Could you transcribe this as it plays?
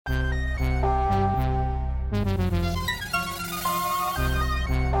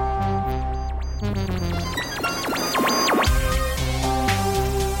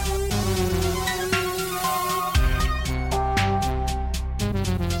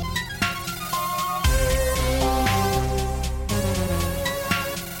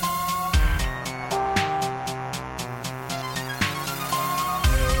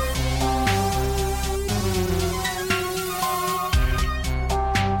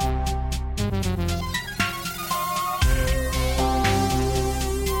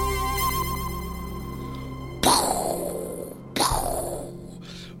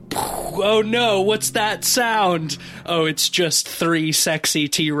oh no, what's that sound? Oh, it's just 3 sexy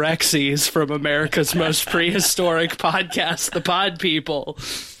T-Rexies from America's most prehistoric podcast, The Pod People.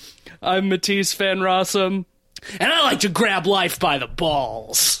 I'm Matisse Van Rossum, and I like to grab life by the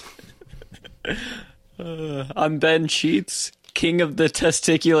balls. I'm Ben Sheets, king of the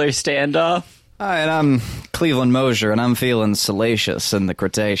testicular standoff. Hi, and I'm Cleveland Mosier, and I'm feeling salacious in the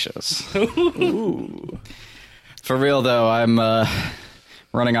Cretaceous. Ooh. For real, though, I'm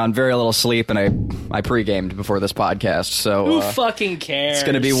running on very little sleep, and I pre-gamed before this podcast, so... Who fucking cares? It's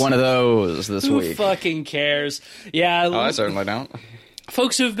going to be one of those this week. Who fucking cares? Yeah. Oh, I certainly don't.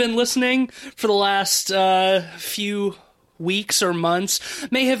 Folks who've been listening for the last few weeks or months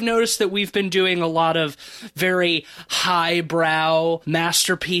may have noticed that we've been doing a lot of very highbrow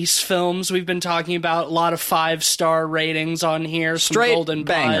masterpiece films. We've been talking about a lot of 5-star ratings on here. Straight some golden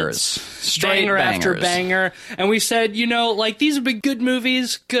bangers. Buds, Straight banger bangers. after banger. And we said, you know, like, these have been good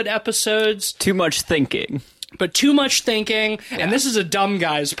movies, good episodes. Too much thinking. But too much thinking, and this is a Dumb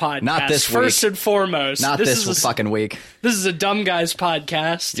Guys podcast. Not this week. First and foremost. Not this fucking week. This is a Dumb Guys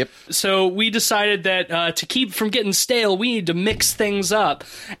podcast. Yep. So we decided that to keep from getting stale, we need to mix things up.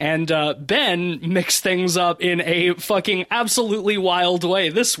 And Ben mixed things up in a fucking absolutely wild way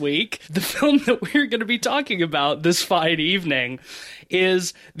this week. The film that we're going to be talking about this fine evening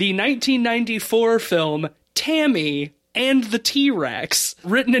is the 1994 film Tammy and the T-Rex,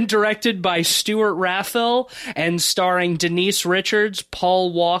 written and directed by Stuart Raffel and starring Denise Richards,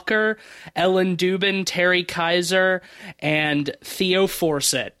 Paul Walker, Ellen Dubin, Terry Kaiser, and Theo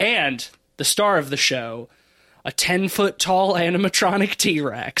Forsett. And the star of the show, a 10-foot-tall animatronic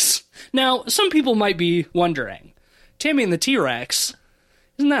T-Rex. Now, some people might be wondering, Tammy and the T-Rex,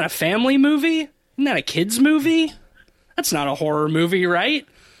 isn't that a family movie? Isn't that a kid's movie? That's not a horror movie, right?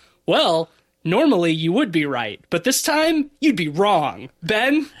 Well, normally you would be right, but this time you'd be wrong.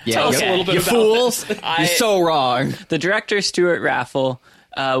 Ben, tell us a little bit about fools. this. You're so wrong. The director, Stuart Raffel,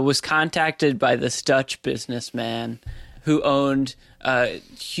 was contacted by this Dutch businessman who owned a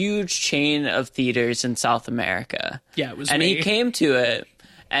huge chain of theaters in South America. Yeah, it was and me. he came to it,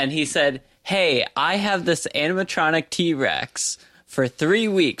 and he said, hey, I have this animatronic T-Rex for 3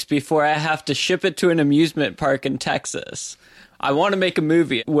 weeks before I have to ship it to an amusement park in Texas. I want to make a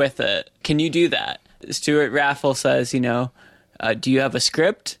movie with it. Can you do that? Stuart Raffel says, do you have a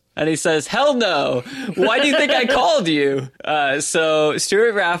script? And he says, hell no. Why do you think I called you? So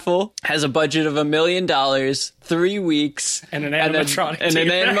Stuart Raffel has a budget of $1 million, 3 weeks. And an animatronic and an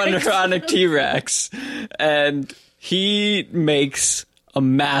animatronic T-Rex. And he makes a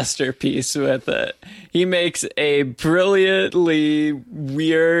masterpiece with it. He makes a brilliantly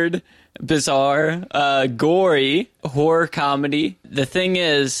weird, bizarre, gory horror comedy. The thing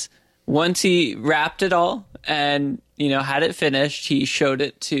is, once he wrapped it all and, had it finished, he showed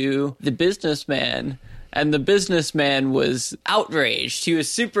it to the businessman, and the businessman was outraged. He was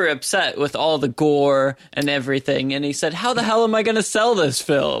super upset with all the gore and everything, and he said, how the hell am I going to sell this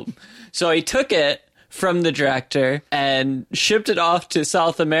film? So he took it from the director and shipped it off to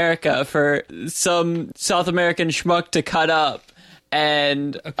South America for some South American schmuck to cut up.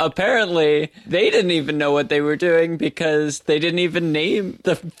 And apparently, they didn't even know what they were doing because they didn't even name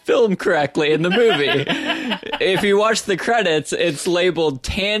the film correctly in the movie. If you watch the credits, it's labeled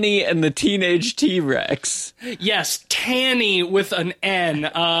Tanny and the Teenage T-Rex. Yes, Tanny with an N.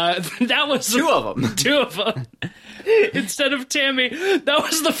 That was Two of them. Two of them. Instead of Tammy,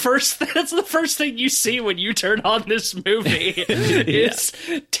 that's the first thing you see when you turn on this movie. It's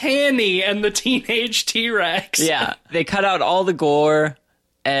Tanny and the Teenage T-Rex. Yeah, they cut out all the gore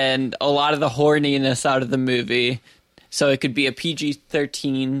and a lot of the horniness out of the movie, so it could be a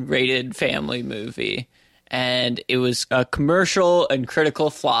PG-13 rated family movie. And it was a commercial and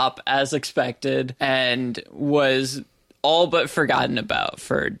critical flop, as expected, and was all but forgotten about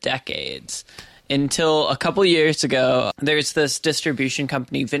for decades. Until a couple years ago, there's this distribution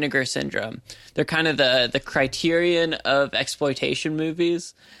company, Vinegar Syndrome. They're kind of the criterion of exploitation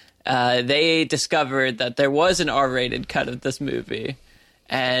movies. They discovered that there was an R-rated cut of this movie.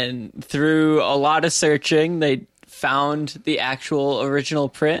 And through a lot of searching, they found the actual original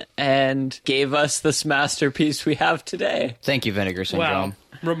print and gave us this masterpiece we have today. Thank you, Vinegar Syndrome. Wow,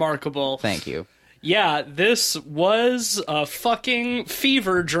 remarkable. Thank you. Yeah, this was a fucking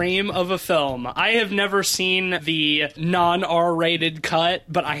fever dream of a film. I have never seen the non-R-rated cut,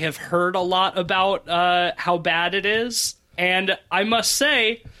 but I have heard a lot about how bad it is. And I must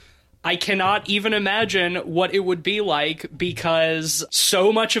say, I cannot even imagine what it would be like because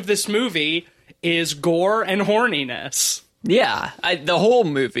so much of this movie is gore and horniness. Yeah, the whole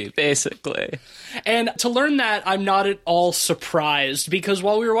movie, basically. And to learn that, I'm not at all surprised, because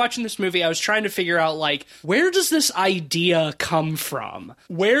while we were watching this movie, I was trying to figure out, like, where does this idea come from?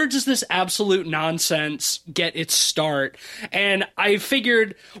 Where does this absolute nonsense get its start? And I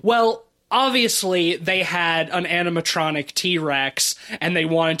figured, well, obviously, they had an animatronic T-Rex, and they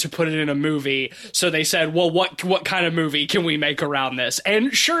wanted to put it in a movie, so they said, well, what kind of movie can we make around this?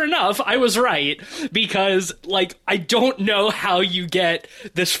 And sure enough, I was right, because, like, I don't know how you get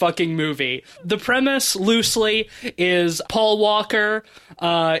this fucking movie. The premise, loosely, is Paul Walker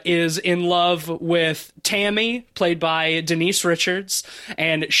is in love with Tammy, played by Denise Richards,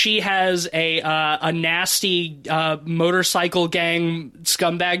 and she has a nasty motorcycle gang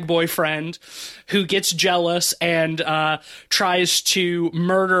scumbag boyfriend who gets jealous and tries to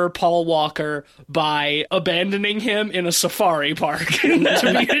murder Paul Walker by abandoning him in a safari park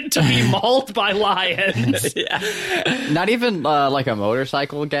to be mauled by lions. Yeah. Not even like a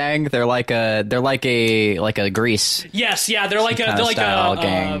motorcycle gang. They're like a Grease. Yes, yeah, they're like a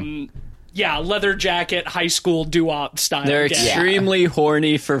gang. Leather jacket, high school doo-wop style. They're gang. extremely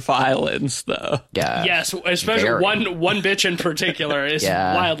horny for violence, though. Yeah. Yes, especially Very. one bitch in particular is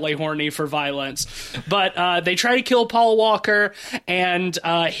Yeah. wildly horny for violence. But they try to kill Paul Walker, and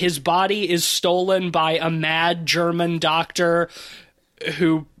his body is stolen by a mad German doctor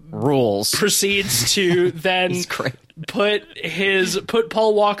who Rules. proceeds to then It's great. put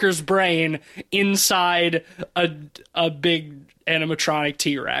Paul Walker's brain inside a big animatronic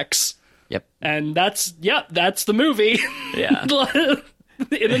T-Rex. Yep. And that's the movie. Yeah.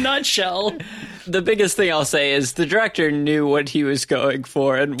 In a nutshell. The biggest thing I'll say is the director knew what he was going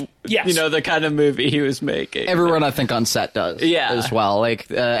for and, Yes. you know, the kind of movie he was making. Everyone, I think, on set does. Yeah. As well.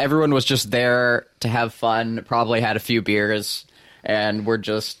 Like, everyone was just there to have fun, probably had a few beers, and we're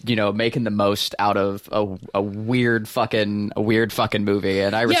just, you know, making the most out of a weird fucking movie,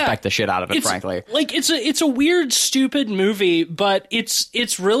 and I respect the shit out of it, frankly. Like, it's a weird, stupid movie, but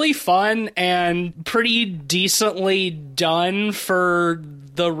it's really fun and pretty decently done for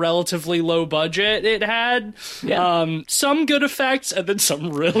the relatively low budget it had. Yeah. Some good effects and then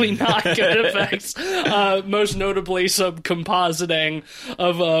some really not good effects. Most notably some compositing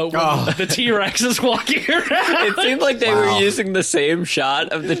of when the T-Rex is walking around. It seemed like they were using the same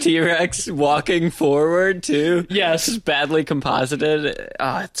shot of the T-Rex walking forward, too. Yes. Just badly composited.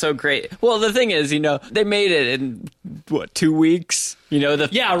 Oh, it's so great. Well, the thing is, you know, they made it in, 2 weeks? You know,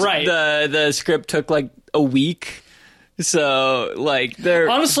 Yeah, right. The script took, like, a week. So, like, they're...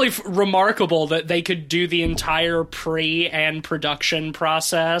 Honestly, remarkable that they could do the entire pre and production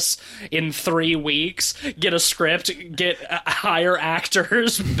process in 3 weeks, get a script, hire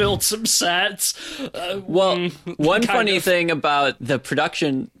actors, build some sets. Well, one kind funny of. thing about the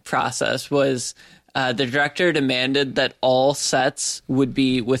production process was the director demanded that all sets would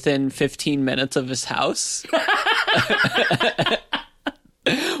be within 15 minutes of his house.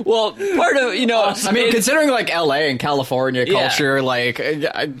 Well, part of, you know... I mean, considering, like, LA and California culture, like,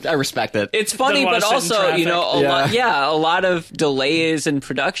 I respect it. It's funny, Don't wanna but sit in also, you know, traffic. a lot of delays in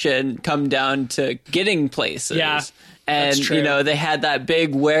production come down to getting places. Yeah, And, that's true. you know, they had that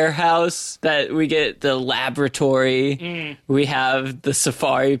big warehouse that we get the laboratory. We have the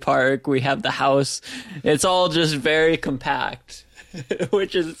safari park. We have the house. It's all just very compact,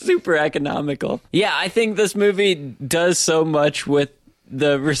 which is super economical. Yeah, I think this movie does so much with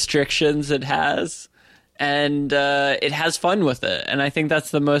the restrictions it has, and it has fun with it, and I think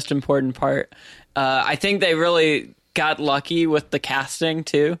that's the most important part. I think they really got lucky with the casting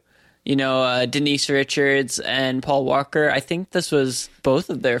too. You know, Denise Richards and Paul Walker, I think this was both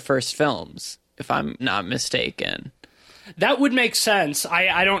of their first films, if I'm not mistaken. That would make sense.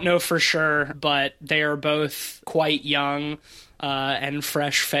 I don't know for sure, but they are both quite young and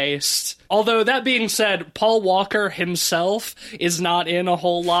fresh-faced. Although, that being said, Paul Walker himself is not in a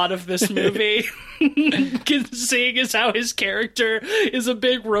whole lot of this movie. Seeing as how his character is a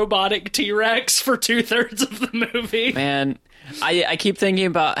big robotic T-Rex for 2/3 of the movie. Man, I keep thinking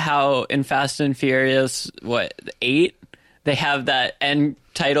about how in Fast and Furious, 8? They have that end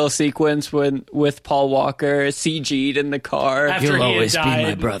title sequence with Paul Walker CG'd in the car. After You'll he always had be died.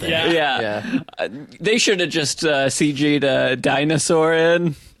 my brother. Yeah. They should have just CG'd a dinosaur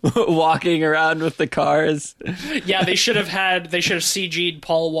in, walking around with the cars. Yeah, they should have CG'd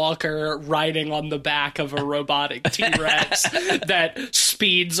Paul Walker riding on the back of a robotic T-Rex that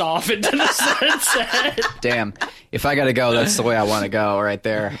speeds off into the sunset. Damn. If I gotta go, that's the way I want to go, right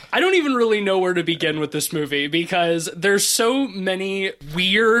there. I don't even really know where to begin with this movie because there's so many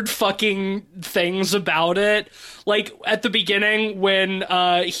weird fucking things about it. Like, at the beginning, when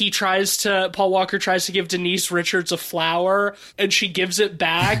Paul Walker tries to give Denise Richards a flower, and she gives it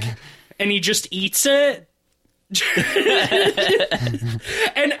back, and he just eats it.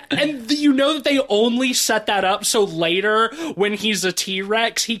 and you know that they only set that up so later when he's a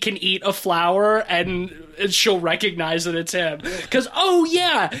T-Rex he can eat a flower and she'll recognize that it's him because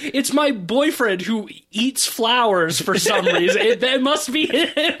it's my boyfriend who eats flowers for some reason. It must be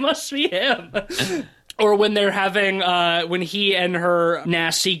him. Or when they're having, when he and her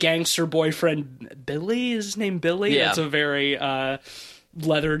nasty gangster boyfriend, Billy, is his name Billy? Yeah. That's a very,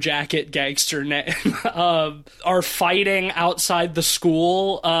 leather jacket gangster name, are fighting outside the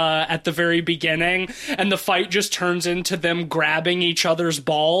school at the very beginning, and the fight just turns into them grabbing each other's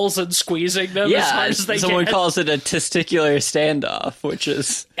balls and squeezing them as hard as they someone can. calls it a testicular standoff, which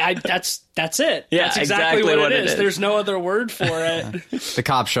is... That's it. Yeah, that's exactly what it is. is. There's no other word for it. The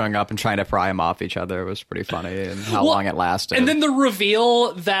cops showing up and trying to pry him off each other was pretty funny, and how long it lasted. And then the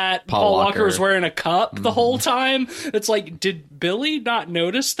reveal that Paul Walker was wearing a cup the whole time. It's like, did Billy not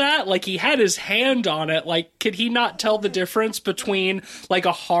notice that? Like, he had his hand on it. Like, could he not tell the difference between, like,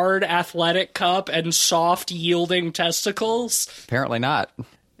 a hard athletic cup and soft, yielding testicles? Apparently not.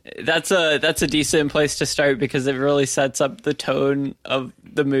 That's a decent place to start because it really sets up the tone of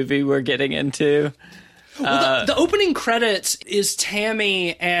the movie we're getting into. Well, the opening credits is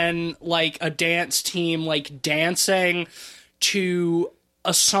Tammy and, like, a dance team, like, dancing to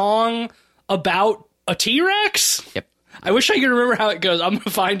a song about a T-Rex? Yep. I wish I could remember how it goes. I'm going to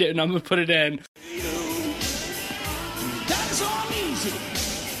find it and I'm going to put it in. That is all music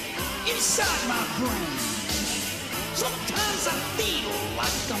inside my brain. Sometimes I feel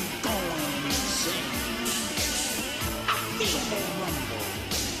like I'm going insane. I feel the rumble.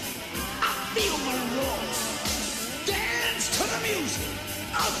 I feel the roar. Dance to the music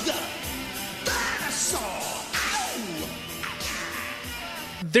of the dinosaur.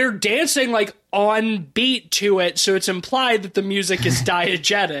 They're dancing, like, on beat to it, so it's implied that the music is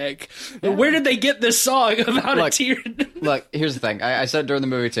diegetic. But where did they get this song about a T-Rex? Look, here's the thing. I said during the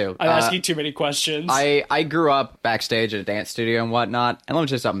movie, too. I'm asking too many questions. I grew up backstage at a dance studio and whatnot, and let me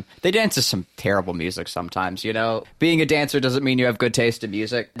tell you something. They dance to some terrible music sometimes, you know? Being a dancer doesn't mean you have good taste in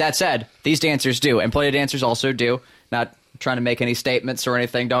music. That said, these dancers do, and plenty of dancers also do. Not trying to make any statements or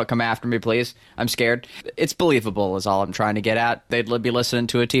anything. Don't come after me, please. I'm scared. It's believable is all I'm trying to get at. They'd be listening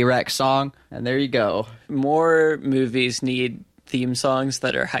to a T-Rex song, and there you go. More movies need theme songs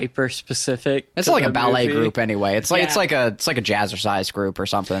that are hyper specific. It's to like the a ballet movie. group anyway. It's like Yeah. it's like a jazzercise group or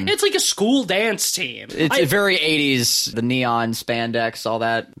something. It's like a school dance team. It's very 80s, the neon spandex, all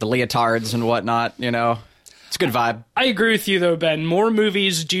that, the leotards and whatnot, you know. It's a good vibe. I agree with you, though, Ben. More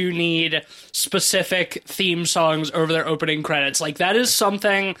movies do need specific theme songs over their opening credits. Like, that is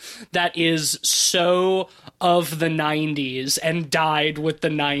something that is so of the 90s and died with the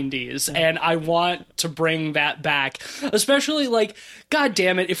 90s. And I want to bring that back. Especially, like, God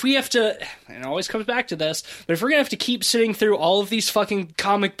damn it, if we have to, and it always comes back to this, but if we're going to have to keep sitting through all of these fucking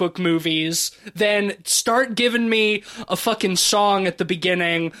comic book movies, then start giving me a fucking song at the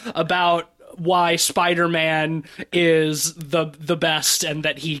beginning about why Spider-Man is the best and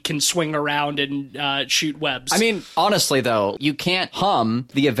that he can swing around and shoot webs. I mean, honestly, though, you can't hum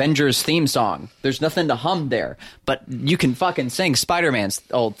the Avengers theme song. There's nothing to hum there. But you can fucking sing Spider-Man's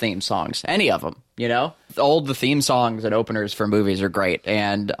old theme songs. Any of them, you know? The theme songs and openers for movies are great,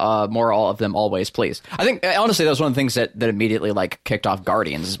 and more all of them always, please. I think, honestly, that was one of the things that immediately, like, kicked off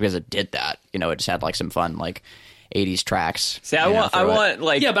Guardians, is because it did that. You know, it just had, like, some fun, like, 80s tracks. See, I want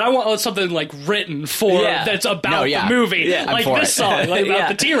like... Yeah, but I want something, like, written for, that's about the movie. Yeah, like this song, like, about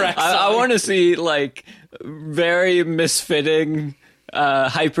the T-Rex song. I want to see, like, very misfitting,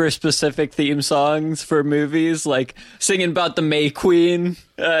 hyper-specific theme songs for movies, like singing about the May Queen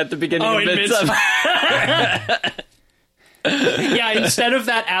at the beginning of Midsommar. Yeah, instead of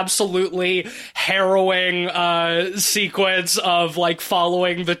that absolutely harrowing sequence of, like,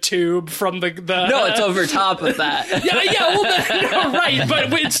 following the tube from the No, it's over top of that. well, no, right,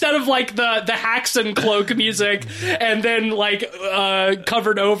 but instead of, like, the Haxan cloak music and then, like,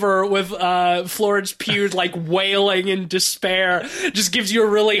 covered over with Florence Pugh, like, wailing in despair, just gives you a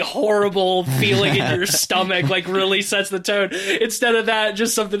really horrible feeling in your stomach, like, really sets the tone. Instead of that,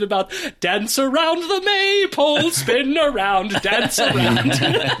 just something about dance around the maypole, spin around, dance around.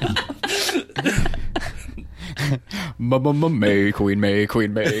 May Queen, May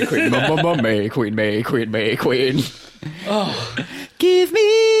Queen, May Queen, May Queen, May Queen, May Queen. Oh, Give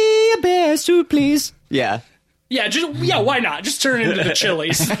me a bear suit, please. Yeah. Yeah, why not? Just turn it into the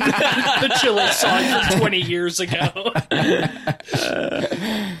Chili's. The Chili's song from 20 years ago.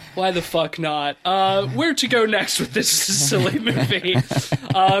 Why the fuck not? Where to go next with this silly movie?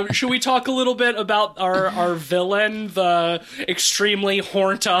 Should we talk a little bit about our villain, the extremely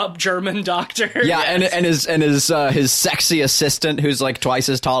horned up German doctor? Yeah, and his sexy assistant, who's like twice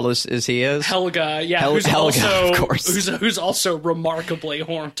as tall as he is. Helga, yeah, Helga, also, of course. who's also remarkably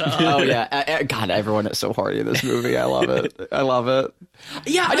horned up. Oh yeah, God, everyone is so horny in this movie. I love it. I love it.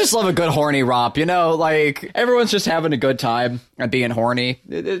 Yeah, I just love a good horny romp. You know, like everyone's just having a good time and being horny.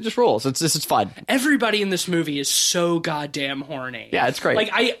 It just rules. It's fun. everybody in this movie is so goddamn horny. Yeah, it's great.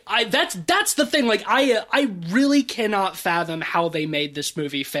 Like I that's the thing. Like I really cannot fathom how they made this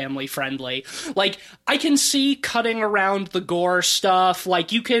movie family friendly. Like I can see cutting around the gore stuff.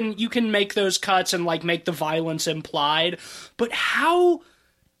 Like you can make those cuts and like make the violence implied, but how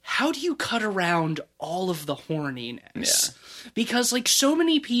do you cut around all of the horniness? Yeah. Because like so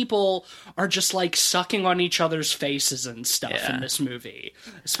many people are just like sucking on each other's faces and stuff in this movie,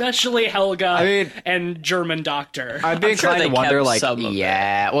 especially Helga and German Doctor. I'd be sure inclined they to wonder, kept like, some of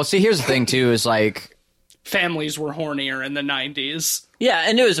yeah. Well, see, here's the thing too: is like, Families were hornier in the 90s. Yeah,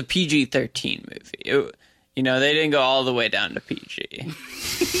 and it was a PG-13 movie. You know, they didn't go all the way down to PG.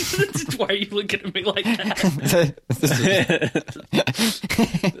 Why are you looking at me like that?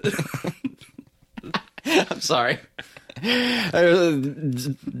 I'm sorry.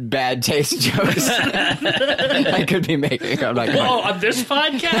 Bad taste jokes I could be making. I'm not going. Oh, on this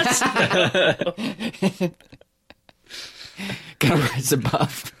podcast? Gotta rise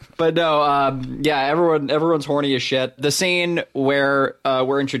above. But no, yeah, everyone's horny as shit. The scene where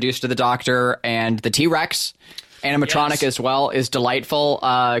we're introduced to the Doctor and the T-Rex animatronic as well is delightful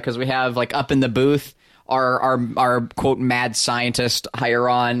because we have like up in the booth our quote mad scientist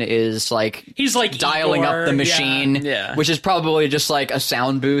Hieron is like He's like dialing Igor, up the machine, yeah. which is probably just like a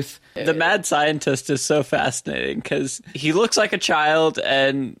sound booth. The mad scientist is so fascinating because he looks like a child,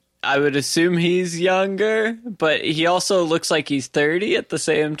 and I would assume he's younger, but he also looks like he's 30 at the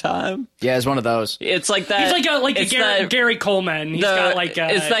same time. Yeah, it's one of those. It's like that. He's like a Gary Coleman. He's got like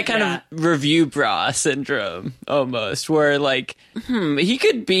a, it's that kind of review bra syndrome almost, where like he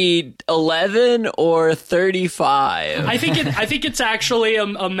could be 11 or 35. I think it's actually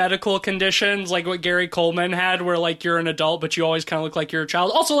a medical condition, like what Gary Coleman had, where like you're an adult but you always kind of look like you're a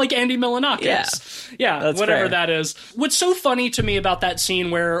child. Also like Andy Milonakis. Yeah, That's whatever fair. that is. What's so funny to me about that scene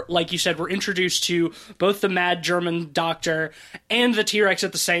where, like you said, we're introduced to both the mad German doctor and the T-Rex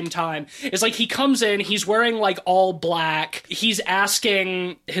at the same time is like he comes in, he's wearing like all black. He's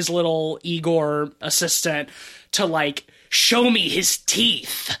asking his little Igor assistant to like show me his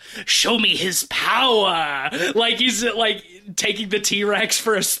teeth, show me his power. Like he's like taking the T-Rex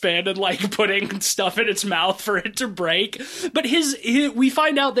for a spin and like putting stuff in its mouth for it to break. But we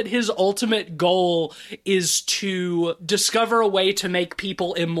find out that his ultimate goal is to discover a way to make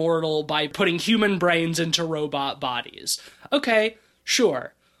people immortal by putting human brains into robot bodies. Okay,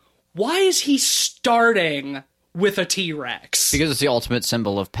 sure. Why is he starting with a T-Rex? Because it's the ultimate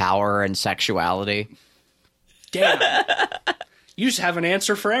symbol of power and sexuality. Damn. You just have an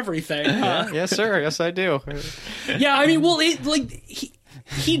answer for everything, huh? Yes, sir. Yes, I do. Yeah, I mean, well,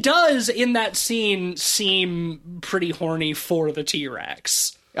 he does in that scene seem pretty horny for the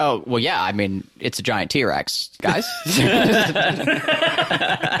T-Rex. Oh, well, yeah. I mean, it's a giant T-Rex, guys.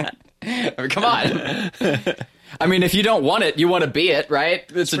 I mean, come on. I mean, if you don't want it, you want to be it, right?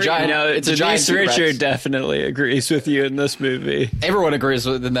 It's a giant. You know, it's a giant Denise T-Rex. Richard definitely agrees with you in this movie. Everyone agrees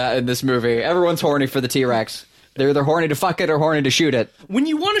with that in this movie. Everyone's horny for the T-Rex. They're either horny to fuck it or horny to shoot it. When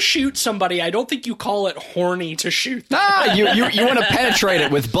you want to shoot somebody, I don't think you call it horny to shoot them. You want to penetrate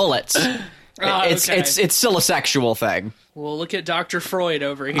it with bullets. It's okay. it's still a sexual thing. Well, look at Dr. Freud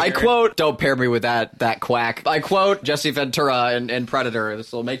over here. I quote, don't pair me with that quack. I quote Jesse Ventura in Predator.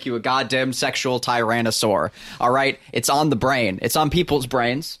 This will make you a goddamn sexual tyrannosaur. All right? It's on the brain. It's on people's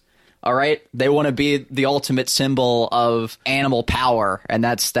brains. All right? They want to be the ultimate symbol of animal power, and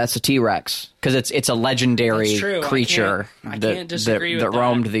that's a T-Rex. Because it's a legendary That's true. creature I can't disagree with that that.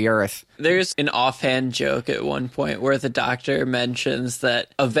 roamed the earth. There's an offhand joke at one point where the Doctor mentions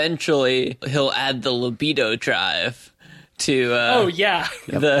that eventually he'll add the libido drive to Oh, yeah.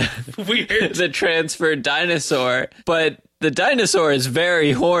 the Weird. the transferred dinosaur, but the dinosaur is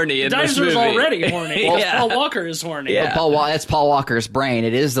very horny in this Dinosaur's movie. already horny. Yeah. Paul Walker is horny. Yeah. That's Paul Walker's brain.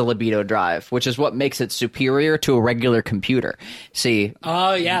 It is the libido drive, which is what makes it superior to a regular computer. See,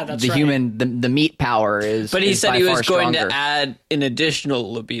 Oh, yeah, that's the right. human, the meat power is. But he is said by he was far going stronger. to add an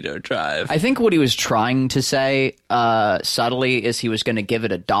additional libido drive. I think what he was trying to say subtly is he was going to give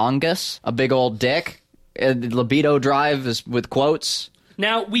it a dongus, a big old dick. Libido drive is with quotes.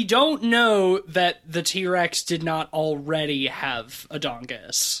 Now, we don't know that the T-Rex did not already have a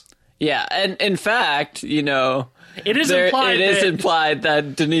dongus. Yeah, and in fact, you know, It is implied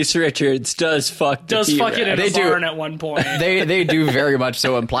that Denise Richards does fuck the does T-Rex. fuck it in They a do. barn at one point. They do very much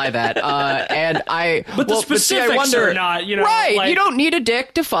so imply that. And I. But the see, specifics I wonder, are not, you know, right? like- you don't need a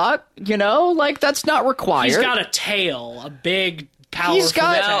dick to fuck. You know, like that's not required. He's got a tail, a big, powerful He's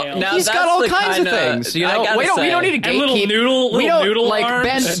got tail. Now he's got that's all the kinds of kinda- things. You I know, gotta we don't say- need to And little gatekeep. noodle- we little don't noodle like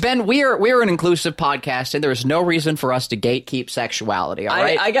arms. Ben. We're an inclusive podcast, and there's no reason for us to gatekeep sexuality. All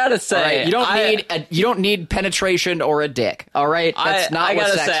right, I gotta All say, right? You don't need penetration or a dick. All right, that's not I what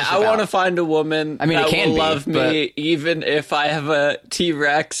gotta sex say, is I about. want to find a woman I mean, it that can will be, love me even if I have a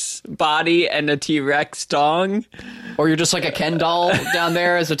T-Rex body and a T-Rex dong. Or you're just like a Ken doll down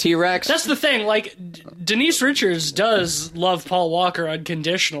there as a T-Rex. That's the thing. Like, Denise Richards does love Paul Walker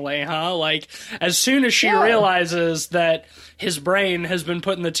unconditionally, huh? Like, as soon as she realizes that his brain has been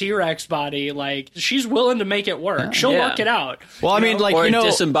put in the T-Rex body, like, she's willing to make it work. She'll Yeah. work it out. well, I mean, like Or you know, a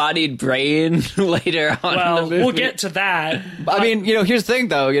disembodied brain later on in Well, the movie. we'll get to that. I mean, you know, here's the thing,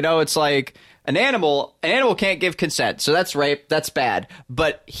 though. You know, it's like an animal can't give consent, so that's rape. That's bad.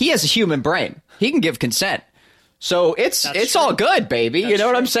 But he has a human brain. He can give consent. So it's true. all good, baby. You know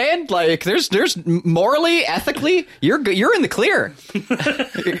what I'm saying? Like, there's morally, ethically, you're in the clear.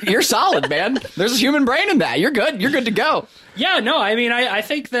 You're solid, man. There's a human brain in that. You're good. You're good to go. Yeah, no, I mean, I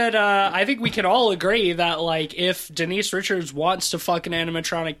think that, I think we can all agree that, like, if Denise Richards wants to fuck an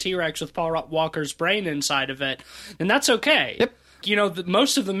animatronic T-Rex with Paul Walker's brain inside of it, then that's okay. Yep. You know,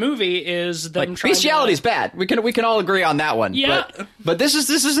 most of the movie is them trying Bestiality's to... bad. We can all agree on that one. Yeah. But this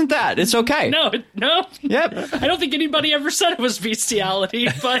isn't that. It's okay. No. Yep. I don't think anybody ever said it was bestiality,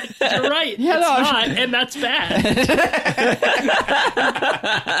 but you're right. Yeah, it's no, not, and that's bad.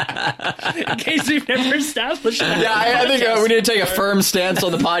 In case we've never established that. Yeah, I think we need to take a firm stance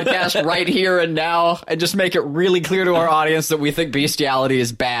on the podcast right here and now and just make it really clear to our audience that we think bestiality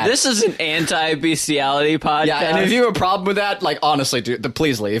is bad. This is an anti-bestiality podcast. yeah, and if you have a problem with that, like, honestly, dude,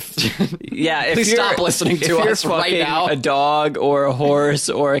 please leave. Yeah, if Please you're- stop listening to if you're us right fucking now. A dog or a horse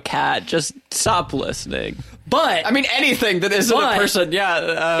or a cat, just stop listening. But, I mean, anything that isn't But- a person,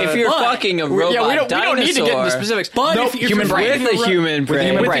 yeah. If you're but- fucking a robot yeah, we don't dinosaur, need to get into specifics. But Nope, if you're human brain. with a human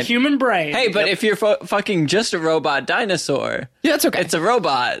brain. with brain. a human brain. Hey, but if you're fucking just a robot dinosaur, Yeah, that's okay. it's a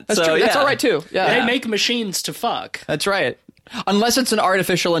robot. That's so, true. That's yeah. all right, too. Yeah. they make machines to fuck. That's right. Unless it's an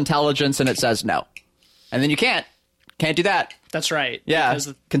artificial intelligence and it says no. And then you can't do that. That's right. Yeah.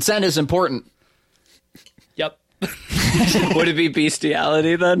 Because- Consent is important. yep. Would it be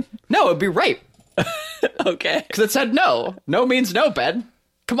bestiality then? No, it'd be rape. Okay. Because it said no. No means no, Ben.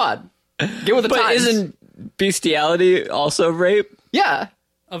 Come on. Get with the But times. isn't bestiality also rape? Yeah.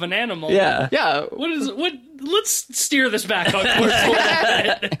 Of an animal. Yeah. Yeah. Let's steer this back on course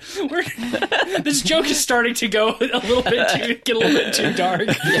for a bit. This joke is starting to go get a little bit too dark.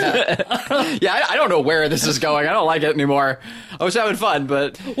 Yeah, I don't know where this is going. I don't like it anymore. I was having fun,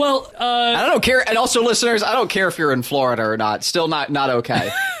 but Well, I don't care. And also, listeners, I don't care if you're in Florida or not. Still not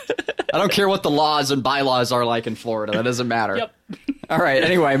okay. I don't care what the laws and bylaws are like in Florida. That doesn't matter. Yep. All right.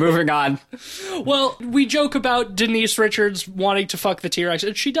 Anyway, moving on. Well, we joke about Denise Richards wanting to fuck the T-Rex,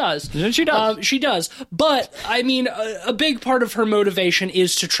 and she does. She does. She does. But, I mean, a big part of her motivation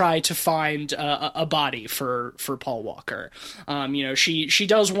is to try to find a body for Paul Walker. You know, she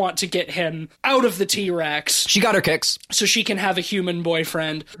does want to get him out of the T-Rex She got her kicks. so she can have a human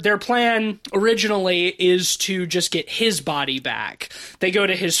boyfriend. Their plan originally is to just get his body back. They go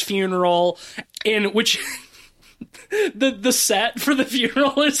to his funeral, in which... The set for the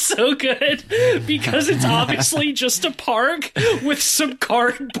funeral is so good because it's obviously just a park with some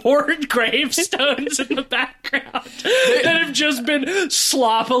cardboard gravestones in the background that have just been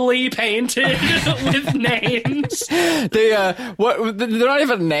sloppily painted with names. They're not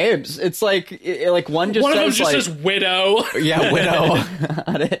even names. It's like one just One of them says just like says widow. yeah, widow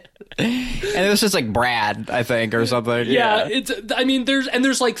on it. And this is like Brad, I think, or something. Yeah,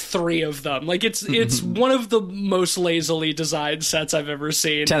 there's like 3 of them. Like it's one of the most lazily designed sets I've ever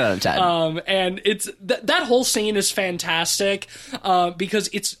seen. 10 out of 10. And it's that whole scene is fantastic because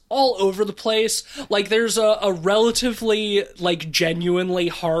it's all over the place. Like there's a relatively like genuinely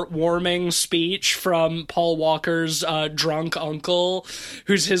heartwarming speech from Paul Walker's drunk uncle,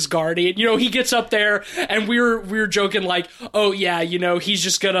 who's his guardian. You know, he gets up there and we were joking like, oh yeah, you know, he's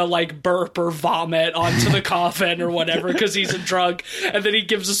just gonna like burp or vomit onto the coffin or whatever because he's a drunk. And then he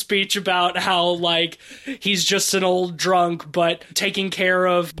gives a speech about how like he's just an old drunk, but taking care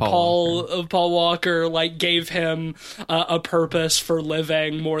of Paul Walker like gave him a purpose for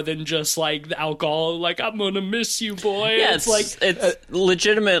living more than just like the alcohol. Like, I'm gonna miss you, boy. Yeah, it's like it's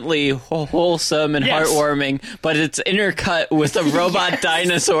legitimately wholesome and Yes. heartwarming, but it's intercut with a robot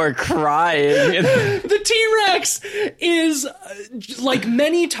dinosaur crying. the T-Rex is like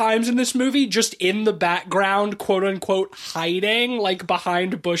many times in this movie just in the background, quote unquote, hiding like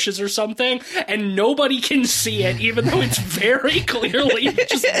behind bushes or something, and nobody can see it, even though it's very clearly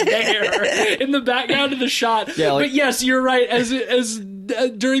just there in the background of the shot. Yeah, like- but yes, you're right. As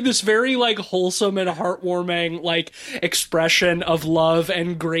during this very like wholesome and heartwarming like expression of love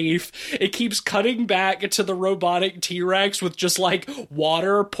and grief, it keeps cutting back to the robotic T-Rex with just like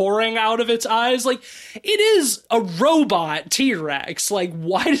water pouring out of its eyes. Like, it is a robot T-Rex. Like,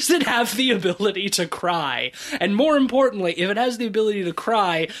 why does it have the ability to cry? And more importantly, if it has the ability to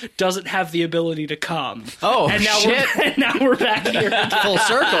cry, does it have the ability to come? Oh, and now shit. we're back here again. Full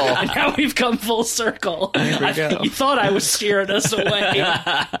circle. And now we've come full circle. You thought I was steering us away,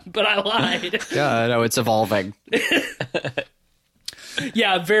 but I lied. Yeah, no, it's evolving.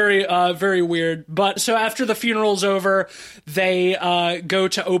 Yeah, very weird. But so after the funeral's over, they go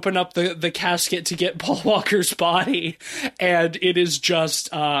to open up the casket to get Paul Walker's body, and it is just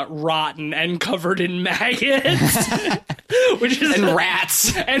rotten and covered in maggots, which is And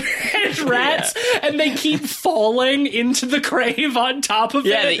rats. and rats, and they keep falling into the grave on top of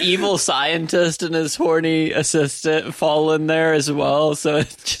Yeah, it. the evil scientist and his horny assistant fall in there as well, so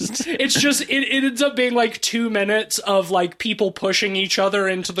It ends up being like 2 minutes of like people pushing each other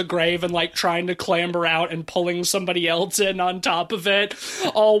into the grave and like trying to clamber out and pulling somebody else in on top of it,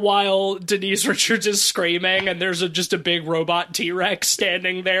 all while Denise Richards is screaming and there's just a big robot T-Rex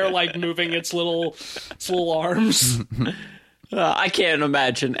standing there like moving its little arms. I can't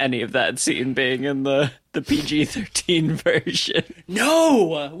imagine any of that scene being in the PG-13 version.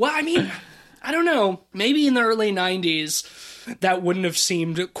 No! Well, I mean, I don't know. Maybe in the early 90s that wouldn't have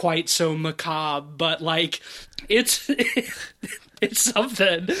seemed quite so macabre, but like it's it's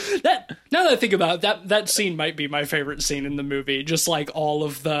something that, now that I think about it, that scene might be my favorite scene in the movie, just like all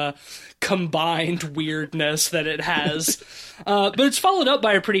of the combined weirdness that it has. But it's followed up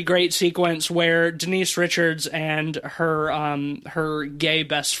by a pretty great sequence where Denise Richards and her gay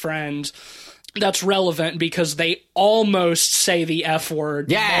best friend, that's relevant because they almost say the F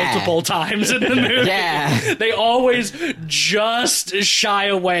word multiple times in the movie. Yeah. They always just shy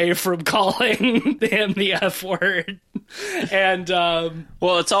away from calling him the F word. And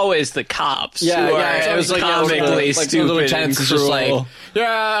Well, it's always the cops who are it was like comically like stupid the lieutenants and is just cruel. like,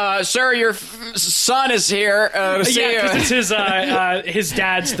 yeah, sir, your son is here to see yeah, 'cause you. it's his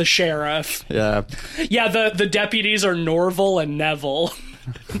dad's the sheriff. Yeah. Yeah, the deputies are Norval and Neville.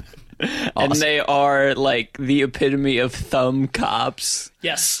 And they are like the epitome of thumb cops.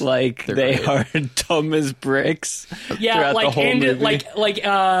 Yes. Like they are dumb as bricks. Yeah, throughout like the whole Andy,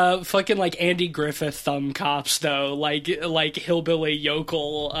 movie. fucking like Andy Griffith thumb cops though, like hillbilly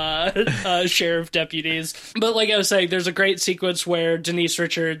yokel sheriff deputies. But like I was saying, there's a great sequence where Denise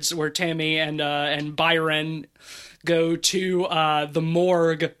Richards, where Tammy and Byron go to the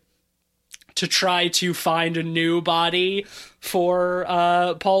morgue to try to find a new body for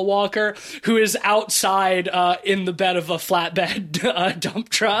Paul Walker, who is outside in the bed of a flatbed dump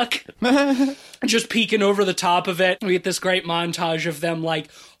truck, just peeking over the top of it. We get this great montage of them like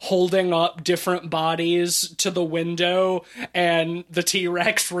holding up different bodies to the window and the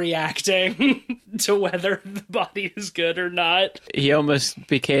T-Rex reacting to whether the body is good or not. He almost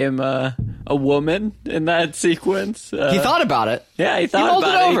became a woman in that sequence. He thought about it. Yeah, he He thought mulled it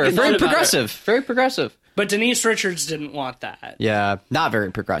about over. He Very thought about progressive. Very progressive. But Denise Richards didn't want that. Yeah, not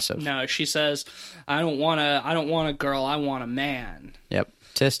very progressive. No, she says, I don't want a girl, I want a man. Yep.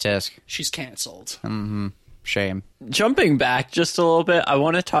 Tisk tisk. She's canceled. Shame. Jumping back just a little bit, I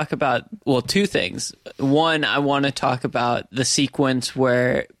want to talk about, well, two things. One, I want to talk about the sequence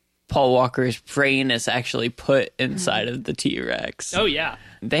where Paul Walker's brain is actually put inside of the T-Rex. Oh yeah.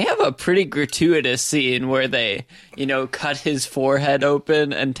 They have a pretty gratuitous scene where they, cut his forehead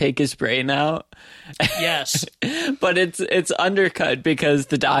open and take his brain out. Yes. But it's undercut because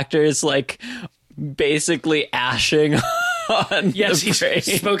the doctor is like basically ashing on Yes, the brain.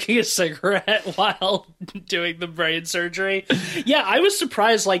 he's smoking a cigarette while doing the brain surgery. Yeah, I was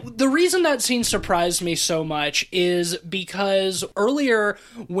surprised. Like, the reason that scene surprised me so much is because earlier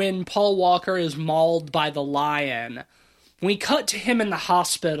when Paul Walker is mauled by the lion, when we cut to him in the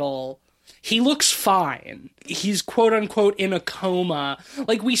hospital, he looks fine. He's quote unquote in a coma.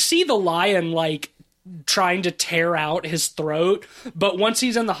 Like, we see the lion, like, trying to tear out his throat, but once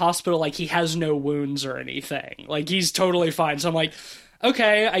he's in the hospital, like, he has no wounds or anything. Like, he's totally fine. So I'm like,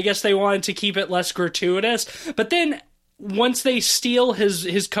 okay, I guess they wanted to keep it less gratuitous. But then once they steal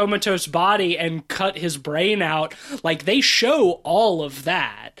his comatose body and cut his brain out, like, they show all of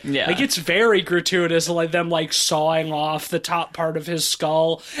that. Yeah. Like, it's very gratuitous, like them, like, sawing off the top part of his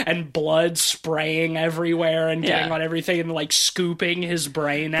skull and blood spraying everywhere and getting Yeah. on everything and, like, scooping his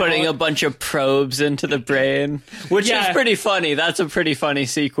brain out. Putting a bunch of probes into the brain, which Yeah. is pretty funny. That's a pretty funny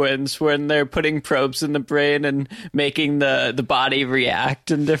sequence when they're putting probes in the brain and making the body react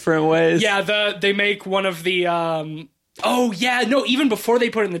in different ways. Yeah, they make one of the oh yeah, no, even before they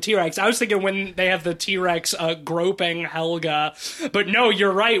put it in the T-Rex. I was thinking when they have the T-Rex groping Helga. But no,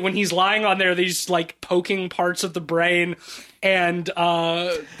 you're right. When he's lying on there, he's like poking parts of the brain, and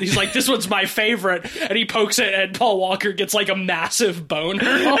he's like, this one's my favorite, and he pokes it, and Paul Walker gets like a massive boner.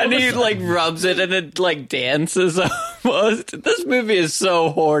 And he like rubs it and it like dances almost. This movie is so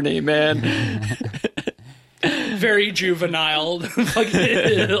horny, man. Very juvenile.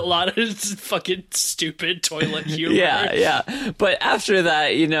 A lot of fucking stupid toilet humor. Yeah. But after that,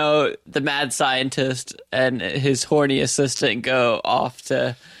 the mad scientist and his horny assistant go off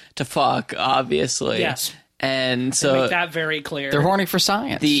to fuck, obviously. Yes. And so Make that very clear. They're horny for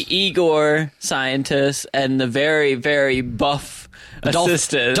science. the Igor scientist and the very, very buff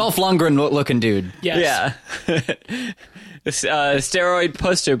assistant. Dolph Lundgren looking dude. Yes. Yeah. Steroid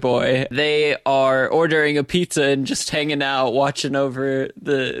poster boy. They are ordering a pizza and just hanging out, watching over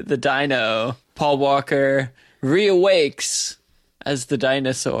the dino. Paul Walker reawakes as the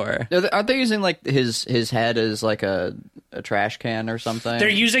dinosaur. Aren't they using like his head as like a trash can or something? They're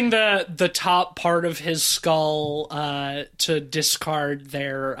using the top part of his skull to discard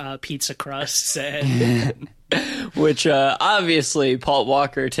their pizza crusts. And Which obviously Paul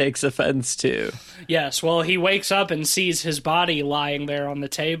Walker takes offense to. yes, well, he wakes up and sees his body lying there on the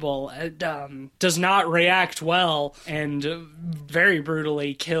table and does not react well and very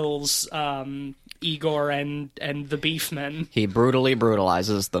brutally kills Igor and the Beefman. He brutally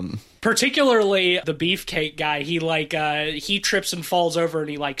brutalizes them. Particularly the beefcake guy, he trips and falls over and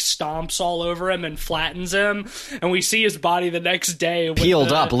he like stomps all over him and flattens him, and we see his body the next day with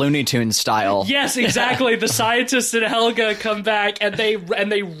Peeled up Looney Tunes style. Yes, exactly. The scientist and Helga come back and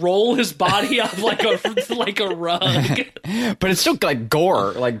they roll his body up like a rug. But it's still like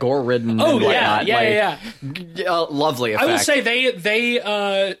gore ridden. Oh and whatnot. yeah. Lovely effect. I will say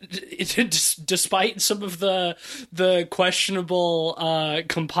they despite some of the questionable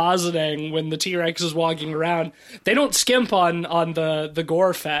compositing when the T-Rex is walking around, they don't skimp on the gore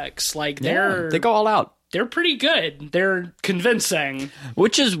effects. Like they go all out. They're pretty good. They're convincing.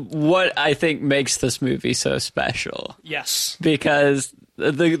 Which is what I think makes this movie so special. Yes. Because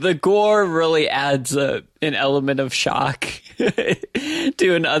the gore really adds an element of shock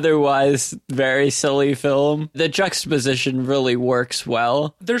to an otherwise very silly film. The juxtaposition really works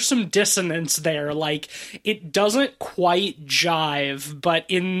well. There's some dissonance there. Like, it doesn't quite jive, but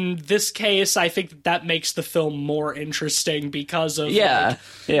in this case, I think that makes the film more interesting because of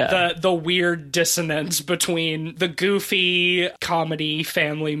the weird dissonance between the goofy comedy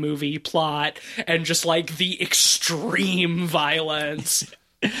family movie plot and just like the extreme violence.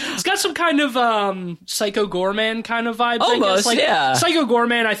 It's got some kind of Psycho Goreman kind of vibes. Almost, I guess. yeah. Psycho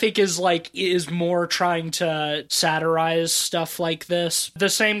Goreman, I think, is more trying to satirize stuff like this. The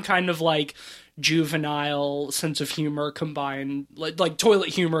same kind of like juvenile sense of humor combined, like toilet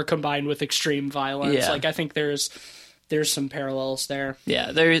humor combined with extreme violence. Yeah. Like, I think there's some parallels there.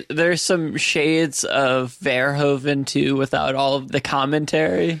 Yeah, there's some shades of Verhoeven too, without all of the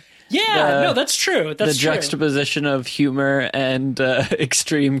commentary. Yeah, no, that's true. That's the true. juxtaposition of humor and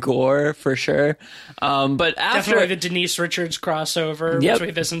extreme gore, for sure. But after Definitely the Denise Richards crossover Yep.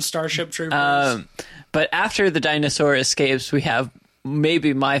 between this and Starship Troopers. But after the dinosaur escapes, we have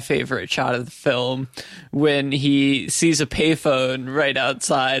maybe my favorite shot of the film when he sees a payphone right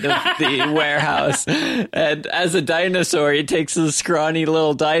outside of the warehouse. And as a dinosaur, he takes his scrawny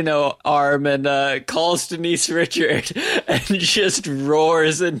little dino arm and calls Denise Richard and just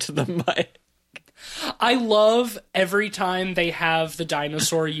roars into the mic. I love every time they have the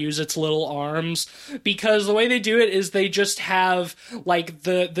dinosaur use its little arms, because the way they do it is they just have like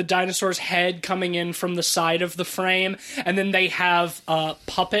the dinosaur's head coming in from the side of the frame, and then they have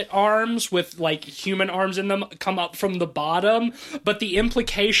puppet arms with like human arms in them come up from the bottom. But the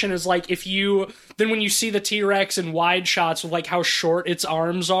implication is like when you see the T-Rex in wide shots with like how short its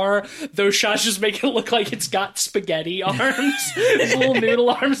arms are, those shots just make it look like it's got spaghetti arms, these little noodle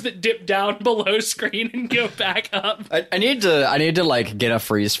arms that dip down below screen and go back up. I need to like get a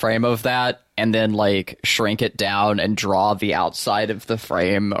freeze frame of that and then like shrink it down and draw the outside of the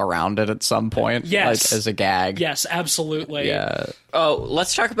frame around it at some point. Yes. Like, as a gag. Yes, absolutely. Yeah. Oh,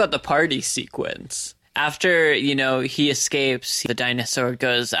 let's talk about the party sequence. After, he escapes, the dinosaur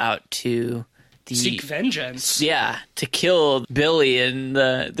goes out to Seek vengeance. Yeah, to kill Billy and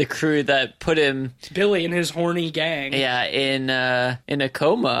the crew that put him... Billy and his horny gang. Yeah, in a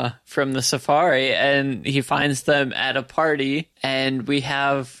coma from the safari, and he finds them at a party, and we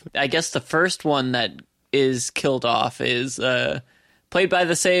have, I guess the first one that is killed off is played by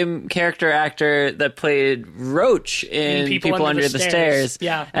the same character actor that played Roach in People Under the Stairs.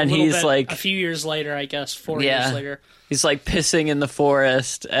 Yeah, and he's like... A few years later, I guess, 4 years later. He's like pissing in the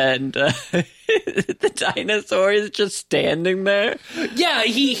forest, and the dinosaur is just standing there. Yeah,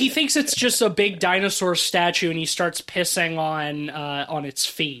 he thinks it's just a big dinosaur statue, and he starts pissing on its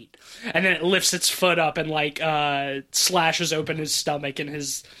feet, and then it lifts its foot up and like slashes open his stomach, and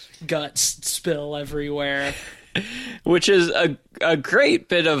his guts spill everywhere. Which is a great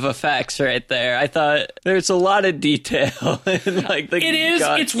bit of effects right there. I thought there's a lot of detail in like the It is.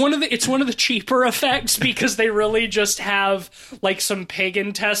 guts. It's one of the cheaper effects because they really just have like some pig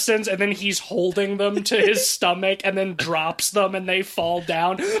intestines, and then he's holding them to his stomach, and then drops them, and they fall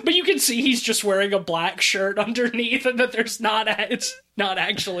down. But you can see he's just wearing a black shirt underneath, and that it's not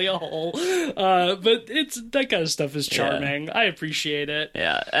actually a hole. But that kind of stuff is charming. I appreciate it.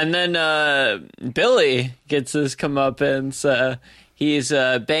 Yeah, and then Billy gets his comeuppance. He's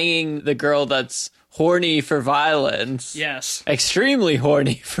banging the girl that's horny for violence. Yes. Extremely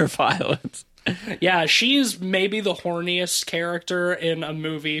horny for violence. Yeah, she's maybe the horniest character in a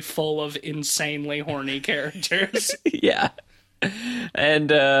movie full of insanely horny characters. Yeah.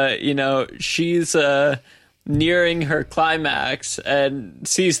 And, she's nearing her climax and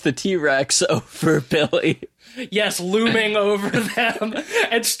sees the T-Rex over Billy. Yes, looming over them,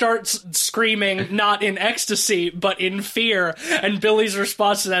 and starts screaming, not in ecstasy, but in fear. And Billy's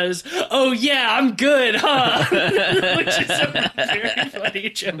response to that is, "Oh yeah, I'm good, huh?" Which is a very funny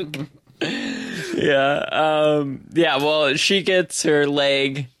joke. Yeah. Well, she gets her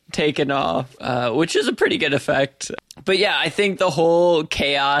leg taken off, which is a pretty good effect. But yeah, I think the whole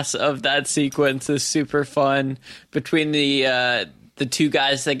chaos of that sequence is super fun between the two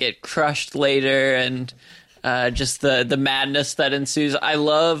guys that get crushed later, and just the madness that ensues. I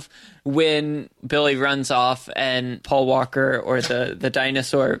love when Billy runs off and Paul Walker, or the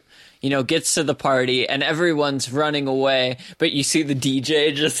dinosaur, gets to the party and everyone's running away, but you see the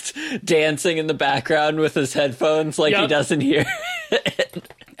DJ just dancing in the background with his headphones like he doesn't hear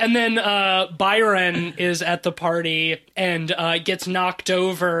it. And then Byron is at the party and gets knocked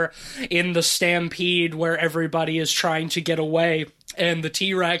over in the stampede where everybody is trying to get away. And the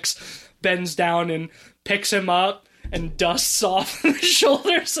T-Rex bends down and picks him up and dusts off the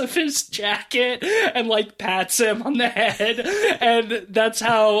shoulders of his jacket and like pats him on the head. And that's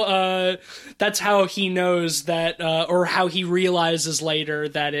how he knows that, or how he realizes later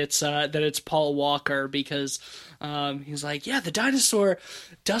that it's Paul Walker, because he's like, yeah, the dinosaur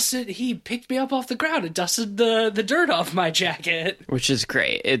he picked me up off the ground and dusted the dirt off my jacket. Which is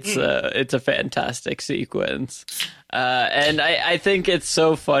great. It's a fantastic sequence. And I think it's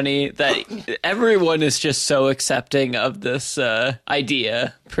so funny that everyone is just so accepting of this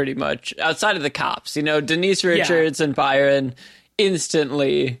idea, pretty much, outside of the cops. Denise Richards and Byron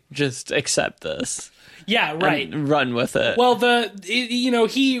instantly just accept this. Yeah, right. And run with it. Well, the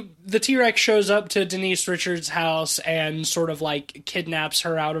T-Rex shows up to Denise Richards' house and sort of like kidnaps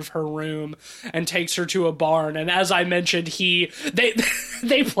her out of her room and takes her to a barn. And as I mentioned,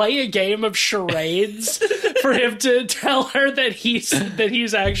 they play a game of charades for him to tell her that he's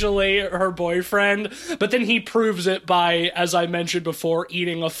actually her boyfriend, but then he proves it by, as I mentioned before,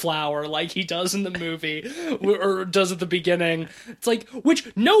 eating a flower like he does in the movie, or does at the beginning. It's like,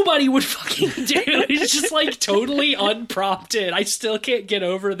 which nobody would fucking do. It's just like totally unprompted. I still can't get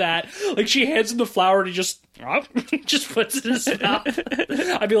over that. Like, she hands him the flower and he just puts it in his mouth.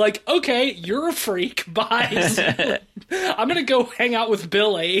 I'd be like, okay, you're a freak. Bye. I'm gonna go hang out with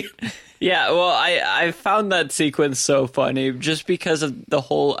Billy. Yeah, well, I found that sequence so funny just because of the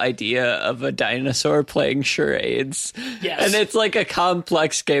whole idea of a dinosaur playing charades. Yes. And it's like a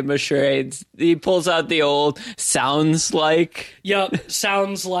complex game of charades. He pulls out the old sounds like Yep,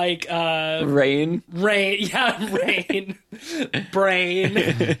 sounds like rain. Rain.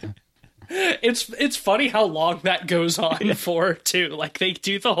 Brain. It's funny how long that goes on for too. Like, they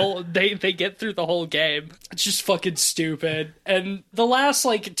do the whole they get through the whole game. It's just fucking stupid. And the last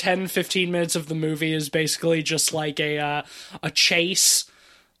like 10-15 minutes of the movie is basically just like a chase,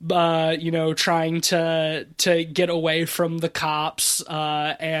 trying to get away from the cops,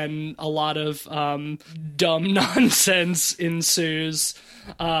 and a lot of dumb nonsense ensues.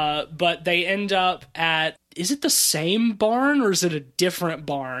 But they end up at, is it the same barn or is it a different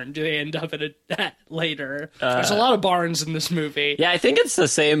barn? Do they end up at later? There's a lot of barns in this movie. Yeah, I think it's the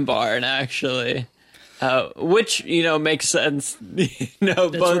same barn, actually. Which, makes sense,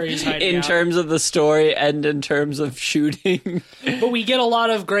 both where he's hiding in out. terms of the story and in terms of shooting. But we get a lot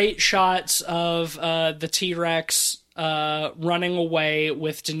of great shots of the T-Rex running away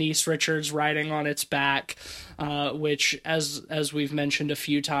with Denise Richards riding on its back, which, as we've mentioned a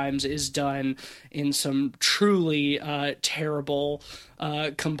few times, is done in some truly terrible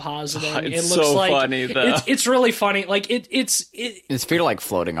compositing. It's it looks so like funny, though. It's really funny. Like it's His feet are like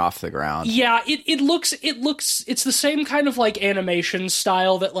floating off the ground. yeah, it looks it's the same kind of like animation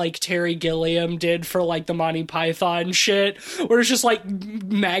style that like Terry Gilliam did for like the Monty Python shit, where it's just like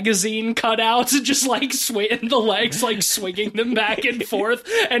magazine cutouts and just like swinging the legs, like swinging them back and forth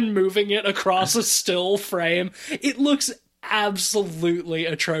and moving it across a still frame. It looks absolutely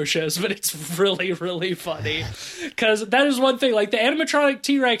atrocious, but it's really, really funny, because that is one thing. Like, the animatronic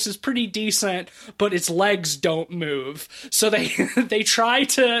T-Rex is pretty decent, but its legs don't move, so they try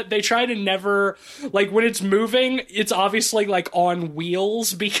to never, like, when it's moving, it's obviously like on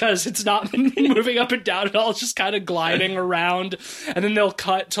wheels because it's not moving up and down at all. It's just kind of gliding around, and then they'll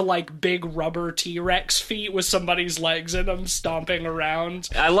cut to like big rubber T-Rex feet with somebody's legs in them stomping around.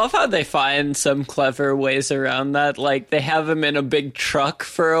 I love how they find some clever ways around that. Like, they have him in a big truck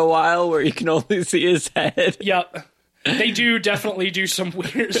for a while where you can only see his head. Yep. They do definitely do some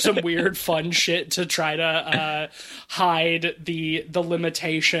weird fun shit to try to hide the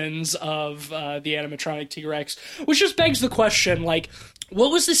limitations of the animatronic T-Rex, which just begs the question, like,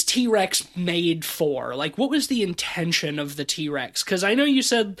 what was this T-Rex made for? Like, what was the intention of the T-Rex? Because I know you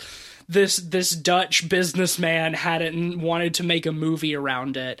said this Dutch businessman had it and wanted to make a movie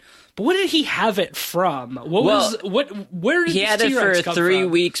around it. But what did he have it from? Where did He this had it T-Rex for come 3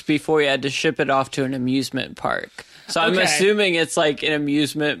 from? weeks before he had to ship it off to an amusement park. So I'm Okay. assuming it's like an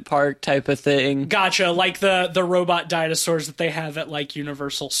amusement park type of thing. Gotcha, like the robot dinosaurs that they have at like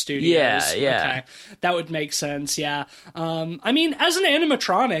Universal Studios. Yeah. Okay. That would make sense, yeah. I mean, as an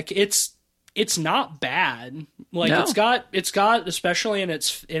animatronic, it's not bad. Like, No. it's got especially in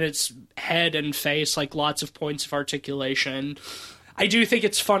its head and face, like, lots of points of articulation. I do think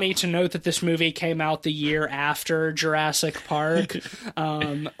it's funny to note that this movie came out the year after Jurassic Park.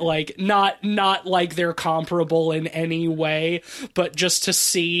 Like, not like they're comparable in any way, but just to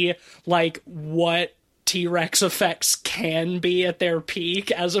see like what T-Rex effects can be at their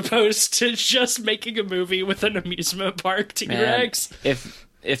peak, as opposed to just making a movie with an amusement park T-Rex. Man,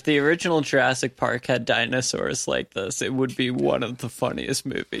 if the original Jurassic Park had dinosaurs like this, it would be one of the funniest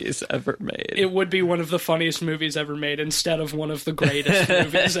movies ever made. It would be one of the funniest movies ever made instead of one of the greatest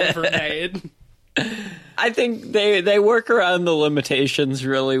movies ever made. I think they work around the limitations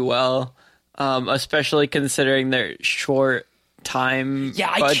really well, especially considering their short time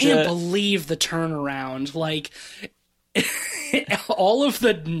Yeah, I budget. can't believe the turnaround. Like, all of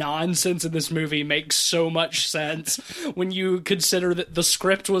the nonsense in this movie makes so much sense when you consider that the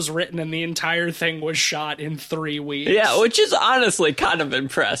script was written and the entire thing was shot in 3 weeks. Yeah, which is honestly kind of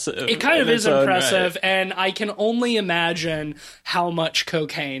impressive. It kind of in is its own impressive, right. and I can only imagine how much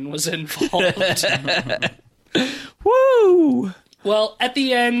cocaine was involved. Woo! Well, at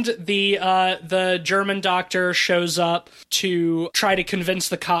the end, the German doctor shows up to try to convince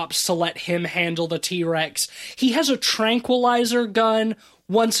the cops to let him handle the T-Rex. He has a tranquilizer gun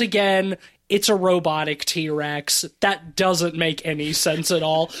once again, it's a robotic T-Rex. That doesn't make any sense at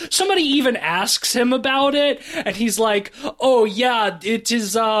all. Somebody even asks him about it, and he's like, oh yeah, it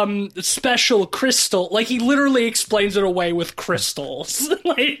is special crystal. Like, he literally explains it away with crystals.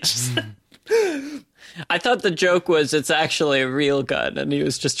 Like, just... I thought the joke was it's actually a real gun, and he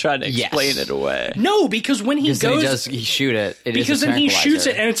was just trying to explain it away. No, because when he goes... he shoot it. Because then he shoots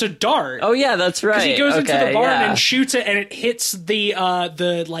it, and it's a dart. Oh, yeah, that's right. Because he goes into the barn yeah. and shoots it, and it hits the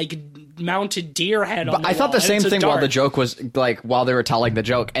like, mounted deer head on the I thought wall, the same and it's a thing while dart. the joke was, like, while they were telling the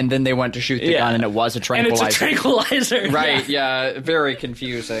joke, and then they went to shoot the gun, and it was a And tranquilizer. it's a tranquilizer. Right, yeah, very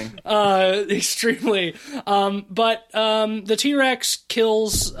confusing. Extremely. But the T-Rex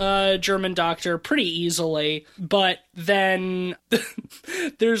kills German Doctor pretty easily, but then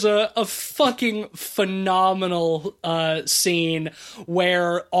there's a fucking phenomenal scene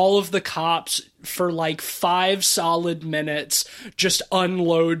where all of the cops for like 5 solid minutes just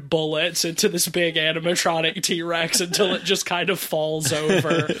unload bullets into this big animatronic T-Rex until it just kind of falls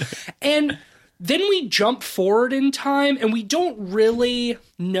over. And then we jump forward in time, and we don't really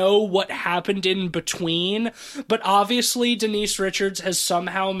know what happened in between, but obviously Denise Richards has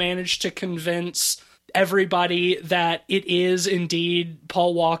somehow managed to convince everybody that it is indeed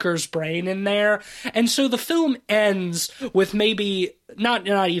Paul Walker's brain in there. And so the film ends with maybe, not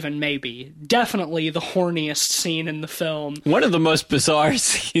even maybe, definitely the horniest scene in the film. One of the most bizarre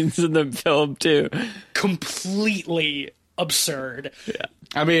scenes in the film, too. Completely absurd. Yeah.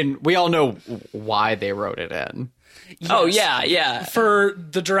 I mean, we all know why they wrote it in. Yes. Oh, yeah. For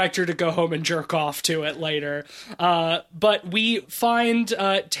the director to go home and jerk off to it later. But we find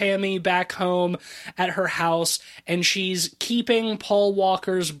Tammy back home at her house, and she's keeping Paul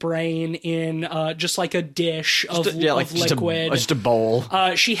Walker's brain in just like a dish of liquid. Just a bowl.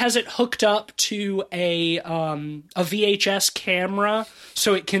 She has it hooked up to a VHS camera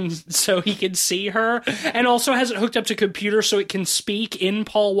so he can see her, and also has it hooked up to a computer so it can speak in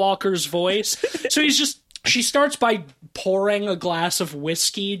Paul Walker's voice. So she starts by pouring a glass of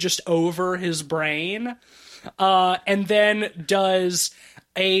whiskey just over his brain, and then does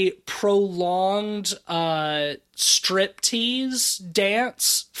a prolonged striptease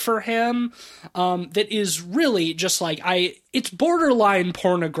dance for him that is really just like, it's borderline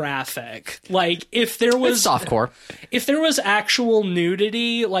pornographic. Like, if there was It's softcore. If there was actual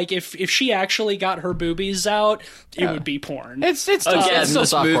nudity, like if she actually got her boobies out, it would be porn. It's Again, still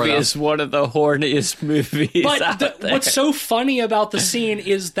this softcore, movie though. is one of the horniest movies But out there. what's so funny about the scene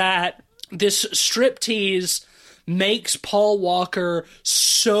is that this striptease makes Paul Walker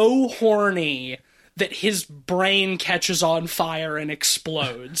so horny that his brain catches on fire and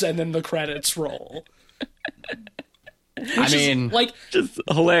explodes, and then the credits roll. I mean, Like, Just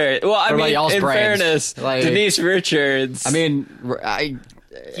hilarious. Well, I What about mean, y'all's in brains? fairness, Like- Denise Richards.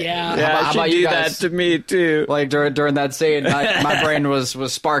 yeah. yeah, how she about do you that guys? to me too. Like during that scene, my brain was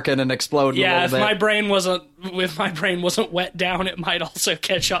sparking and exploding a yeah, little if bit. my brain wasn't wet down, it might also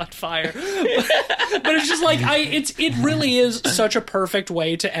catch on fire. But it's just like it really is such a perfect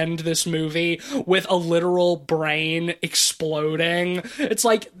way to end this movie, with a literal brain exploding. It's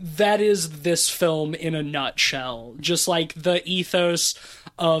like, that is this film in a nutshell. Just like the ethos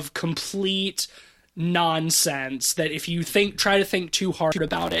of complete nonsense, that if you try to think too hard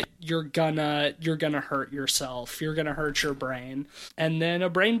about it, you're gonna hurt yourself. You're gonna hurt your brain. And then a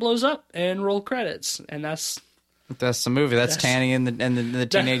brain blows up and roll credits. And that's That's the movie. That's Tanny and the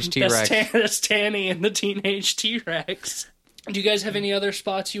teenage T-Rex. That's Tanny and the teenage T-Rex. Do you guys have any other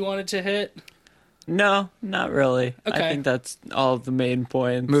spots you wanted to hit? No, not really. Okay. I think that's all of the main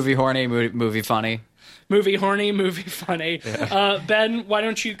points. Movie horny, movie funny. Movie horny, movie funny. Ben, why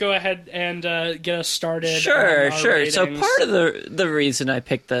don't you go ahead and get us started? Sure. on our So ratings. part of the reason I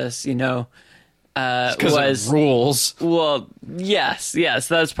picked this, Because rules. well, yes,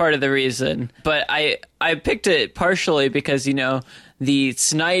 that's part of the reason. But I picked it partially because, the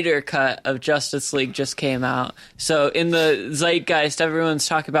Snyder cut of Justice League just came out. So in the zeitgeist, everyone's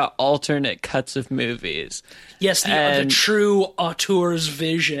talking about alternate cuts of movies. Yes, the and- true auteur's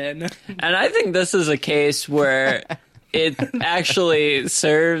vision. And I think this is a case where it actually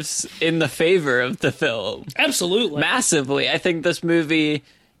serves in the favor of the film. Absolutely. Massively. I think this movie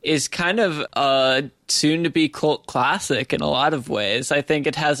is kind of a soon-to-be cult classic in a lot of ways. I think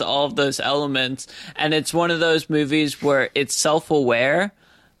it has all of those elements, and it's one of those movies where it's self-aware,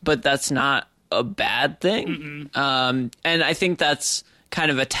 but that's not a bad thing. And I think that's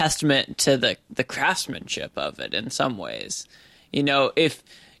kind of a testament to the craftsmanship of it in some ways. If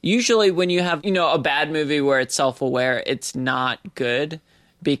usually when you have, a bad movie where it's self-aware, it's not good.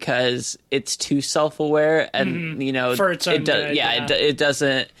 because it's too self-aware and you know For its own good, it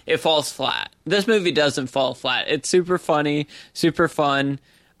doesn't, it falls flat. This movie doesn't fall flat. It's super funny, super fun.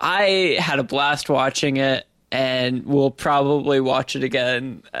 I had a blast watching it, and we'll probably watch it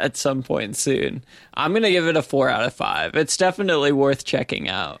again at some point soon. I'm gonna give it a 4 out of 5. It's definitely worth checking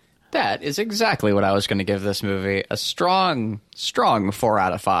out. That is exactly what I was going to give this movie. A strong 4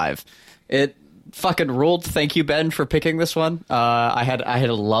 out of 5. It fucking ruled. Thank you, Ben, for picking this one. I had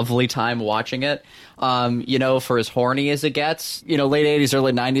a lovely time watching it. You know, for as horny as it gets, you know, late 80s,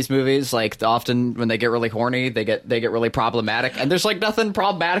 early 90s movies, like often when they get really horny, they get really problematic. And there's like nothing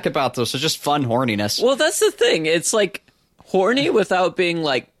problematic about this. It's just fun horniness. Well, that's the thing. It's like horny without being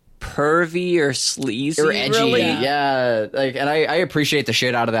like pervy or sleazy Or edgy, really. yeah. Like, and I appreciate the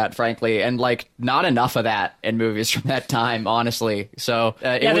shit out of that, frankly, and like not enough of that in movies from that time, honestly. So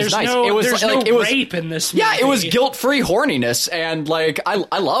it was there's nice. no, It was there's like no it was rape in this movie. yeah, it was guilt-free horniness, and like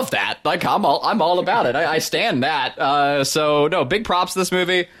I love that. Like I'm all about it. I stand that. So no, big props to this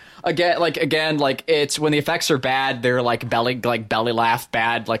movie. Again, it's when the effects are bad, they're like belly laugh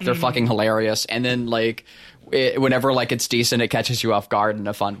bad, like they're fucking hilarious, and then like. Whenever like it's decent, it catches you off guard in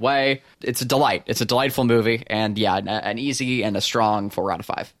a fun way. It's a delight. It's a delightful movie, and yeah, an easy and a strong 4 out of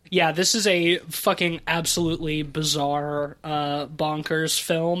 5. Yeah, this is a fucking absolutely bizarre, bonkers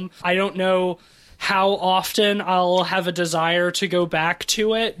film. I don't know how often I'll have a desire to go back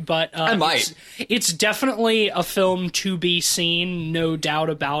to it, but I might. It's definitely a film to be seen, no doubt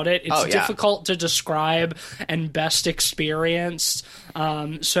about it. It's difficult to describe and best experienced.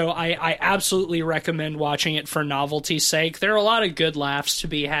 So I absolutely recommend watching it for novelty's sake. There are a lot of good laughs to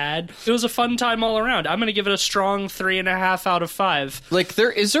be had. It was a fun time all around. I'm going to give it a strong 3.5 out of 5. Like,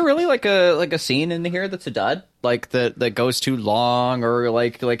 is there really like a scene in here that's a dud? Like that goes too long, or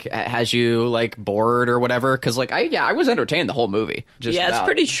like has you like bored or whatever? Because like I was entertained the whole movie. It's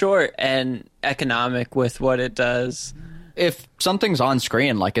pretty short and economic with what it does. If something's on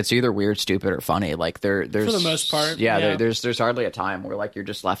screen, like it's either weird, stupid, or funny. Like there's For the most part, there's hardly a time where like you're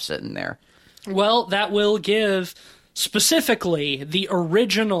just left sitting there. Well, that will give specifically the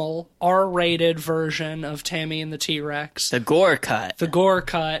original R-rated version of Tammy and the T-Rex, The gore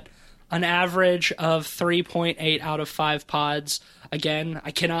cut, an average of 3.8 out of 5 pods. Again,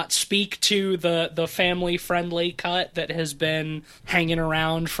 I cannot speak to the family-friendly cut that has been hanging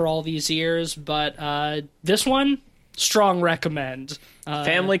around for all these years, but this one, strong recommend.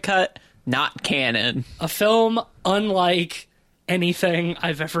 Family cut, not canon. A film unlike anything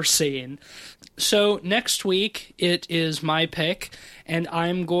I've ever seen. So next week, it is my pick, and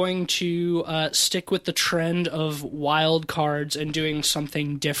I'm going to stick with the trend of wild cards and doing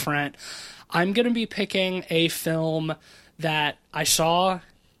something different. I'm going to be picking a film that I saw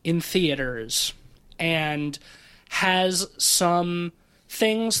in theaters and has some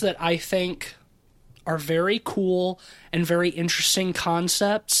things that I think are very cool and very interesting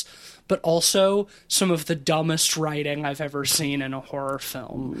concepts, but also some of the dumbest writing I've ever seen in a horror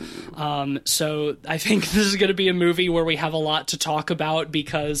film. So I think this is going to be a movie where we have a lot to talk about,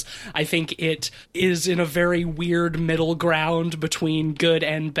 because I think it is in a very weird middle ground between good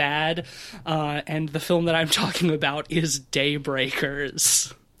and bad. And the film that I'm talking about is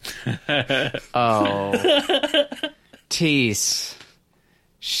Daybreakers. Oh. Tease.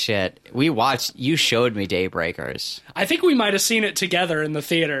 Shit. You showed me Daybreakers. I think we might have seen it together in the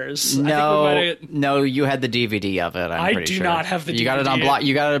theaters. No, you had the DVD of it, I'm pretty sure. I do not have the DVD. You got it on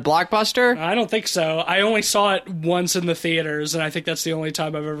you got it at Blockbuster? I don't think so. I only saw it once in the theaters, and I think that's the only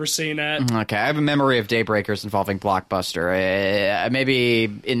time I've ever seen it. Okay, I have a memory of Daybreakers involving Blockbuster. Maybe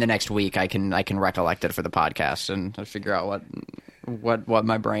in the next week I can recollect it for the podcast and figure out what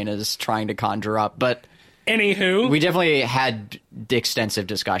my brain is trying to conjure up. But anywho, we definitely had extensive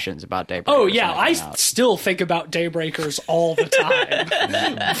discussions about Daybreakers. Oh yeah, I still think about Daybreakers all the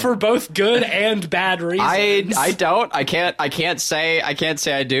time, for both good and bad reasons. I don't. I can't say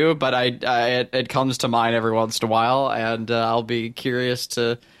I do, but it comes to mind every once in a while, and I'll be curious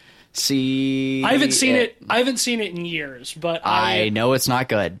to see. I haven't seen it. I haven't seen it in years, but I know it's not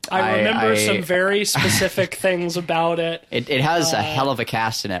good. I remember some very specific things about it. It has a hell of a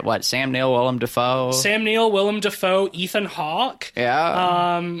cast in it. What? Sam Neill, Willem Dafoe, Ethan Hawke.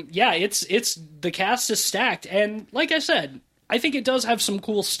 Yeah. It's the cast is stacked, and like I said, I think it does have some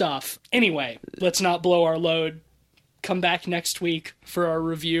cool stuff. Anyway, let's not blow our load. Come back next week for our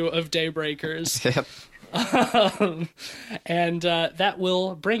review of Daybreakers. And that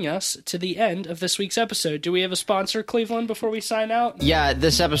will bring us to the end of this week's episode. Do we have a sponsor, Cleveland, before we sign out? Yeah,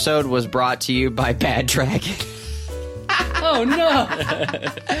 this episode was brought to you by Bad Dragon. Oh, no.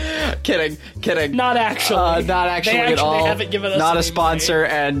 Kidding. Not actually. Not actually at all. They haven't given us not a any sponsor,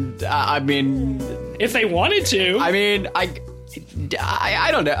 money. and I mean, If they wanted to. I mean, I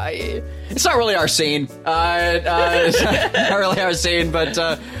don't know. It's not really our scene. Not really our scene, but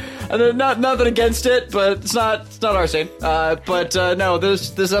nothing against it. But it's not our scene. But no,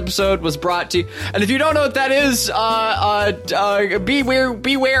 this episode was brought to you. And if you don't know what that is, be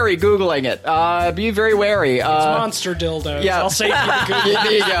wary googling it. Be very wary. It's monster dildos. yeah. I'll say you to Google.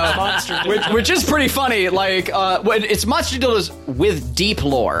 There you go. It's monster dildos. Which is pretty funny. Like, when it's monster dildos with deep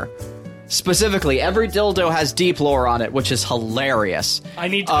lore. Specifically, every dildo has deep lore on it, which is hilarious. I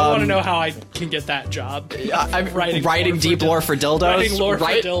want to know how I can get that job. I'm Writing deep lore for dildos. Writing lore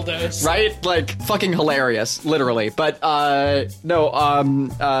right? for dildos. Right? Like, fucking hilarious, literally. But, yeah,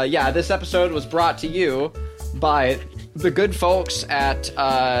 this episode was brought to you by the good folks at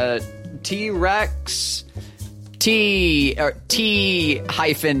T-Rex T-Ers.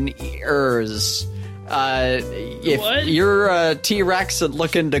 If What? you're a T-Rex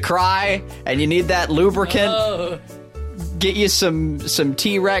looking to cry and you need that lubricant, get you some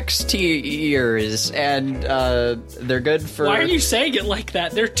T-Rex T-Ears, and they're good for... Why are you saying it like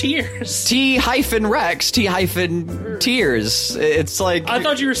that? They're tears. T-Rex, T-Tears. It's like... I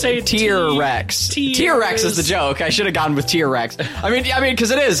thought you were saying T-Rex. Tears. T-Rex is the joke. I should have gone with T-Rex. I mean,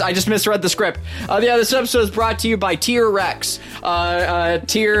 because it is. I just misread the script. Yeah, this episode is brought to you by T-Rex.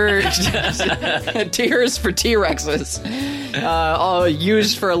 Tears for T-Rexes. All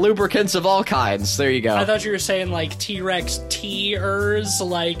used for lubricants of all kinds. There you go. I thought you were saying like T-Rex T-ers,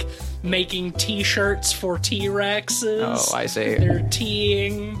 like making T-shirts for T-Rexes. Oh, I see. They're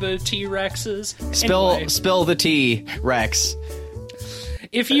teeing the T-Rexes. Anyway, Spill the tea, Rex.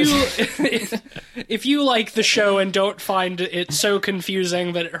 if you like the show and don't find it so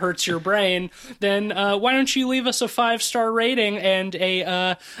confusing that it hurts your brain, then why don't you leave us a 5-star rating and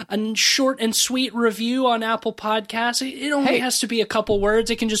a short and sweet review on Apple Podcasts? It only has to be a couple words.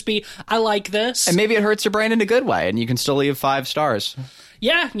 It can just be, I like this. And maybe it hurts your brain in a good way, and you can still leave 5 stars.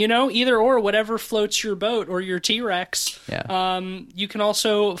 Yeah, either or, whatever floats your boat or your T-Rex. Yeah. You can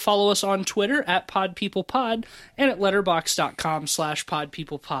also follow us on Twitter at PodPeoplePod and at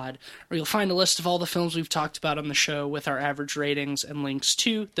letterboxd.com/PodPeoplePod, where you'll find a list of all the films we've talked about on the show with our average ratings and links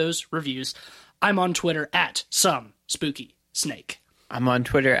to those reviews. I'm on Twitter at SomeSpookySnake. I'm on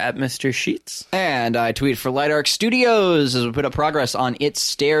Twitter at Mr. Sheets. And I tweet for Light Arc Studios as we put up progress on It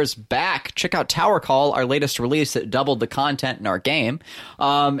Stares Back. Check out Tower Call, our latest release that doubled the content in our game.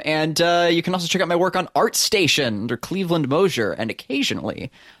 And you can also check out my work on ArtStation under Cleveland Mosier. And occasionally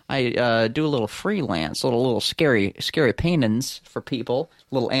I do a little freelance, little scary paintings for people,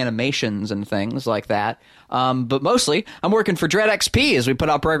 little animations and things like that. But mostly, I'm working for Dread XP as we put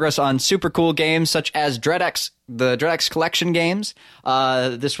out progress on super cool games such as the Dread X Collection games.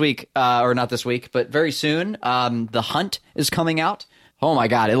 This week, or not this week, but very soon, The Hunt is coming out. Oh my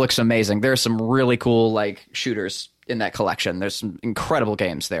god, it looks amazing. There's some really cool, shooters in that collection. There's some incredible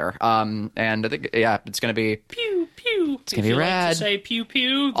games there. And I think, it's going to be... Pew, pew. It's going to be rad. Like to say pew,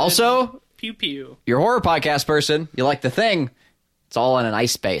 pew. Also, pew, pew. You're a horror podcast person. You like The Thing. It's all on an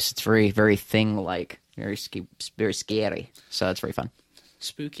ice base. It's very, very Thing-like. Very scary. So it's very fun.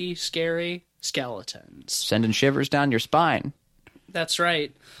 Spooky, scary skeletons. Sending shivers down your spine. That's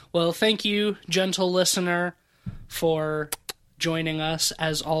right. Well, thank you, gentle listener, for joining us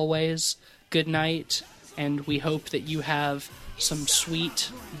as always. Good night, and we hope that you have some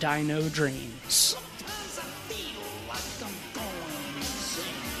sweet dino dreams. Sometimes I feel like I'm going insane.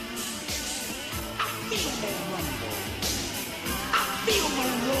 I feel the rumble. I feel the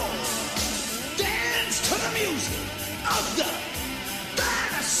roar. Dance to the music of the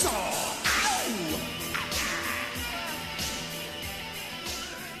dinosaur.